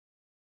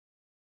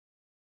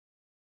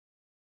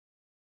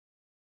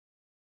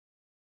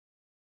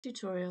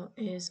Tutorial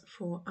is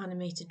for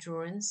animated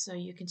drawings, so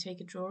you can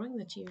take a drawing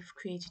that you've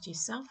created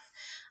yourself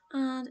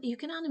and you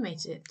can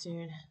animate it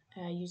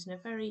using a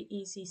very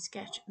easy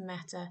sketch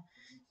meta,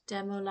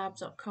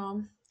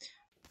 demolab.com.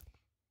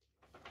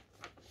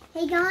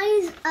 Hey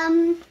guys,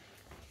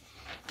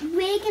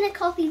 we're gonna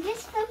copy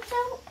this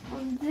photo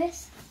on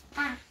this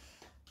app.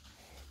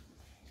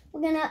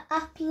 We're gonna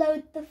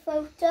upload the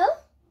photo.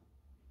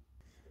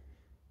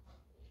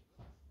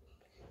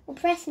 We'll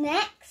press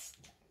next.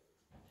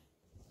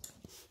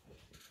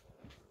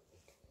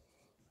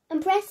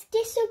 And press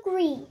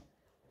disagree.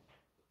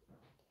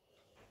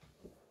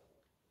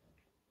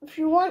 If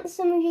you want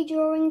some of your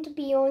drawing to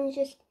be on,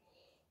 just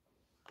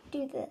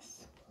do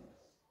this.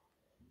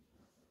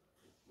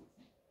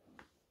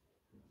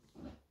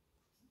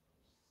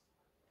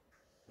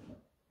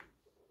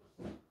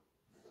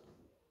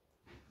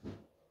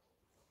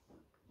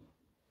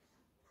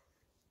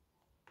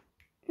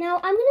 Now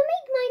I'm going to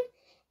make mine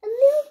a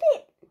little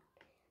bit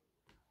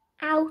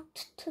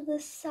out to the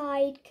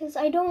side because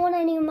I don't want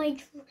any of my...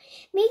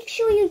 Make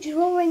sure your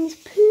drawing is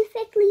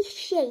perfectly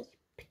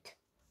shaped.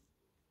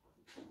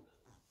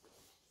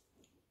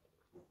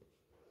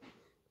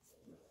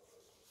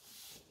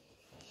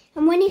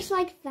 And when it's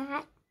like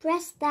that,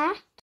 press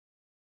that.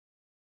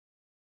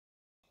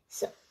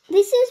 So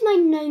this is my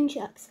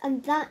nunchucks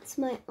and that's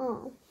my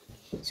arm.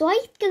 So I'm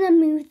going to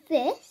move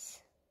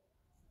this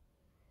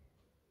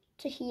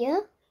to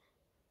here.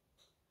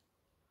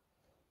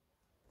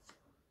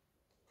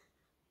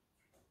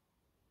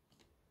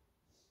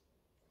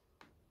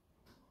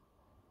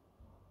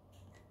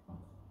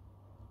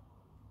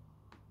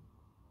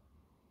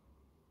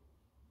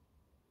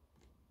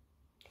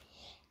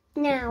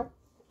 Now,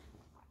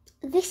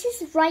 this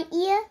is right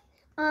ear,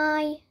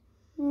 eye,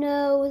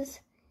 nose,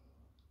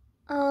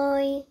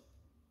 eye,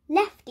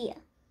 left ear.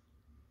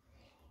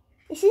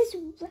 This is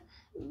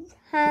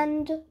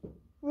hand,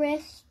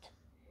 wrist,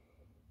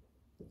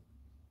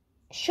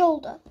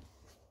 shoulder.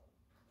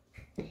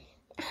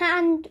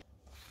 And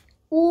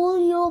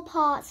all your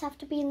parts have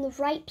to be in the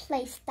right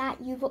place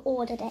that you've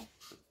ordered it.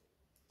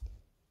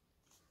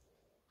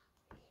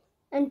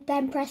 And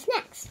then press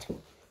next.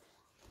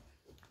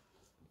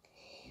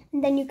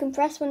 And then you can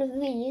press one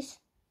of these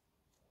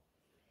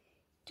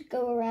to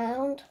go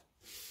around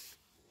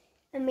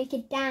and make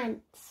it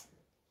dance.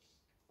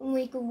 And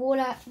we can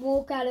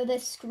walk out of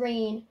this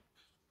screen.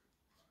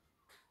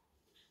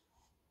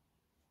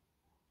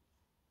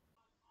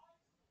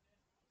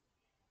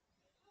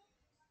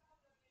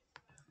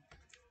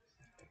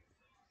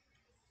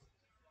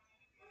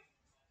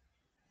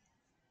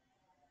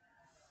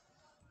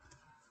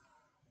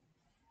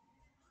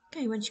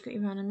 Okay, once you've got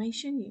your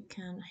animation, you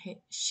can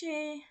hit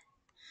share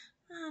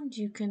and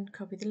you can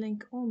copy the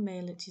link or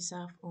mail it to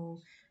yourself or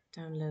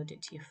download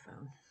it to your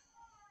phone.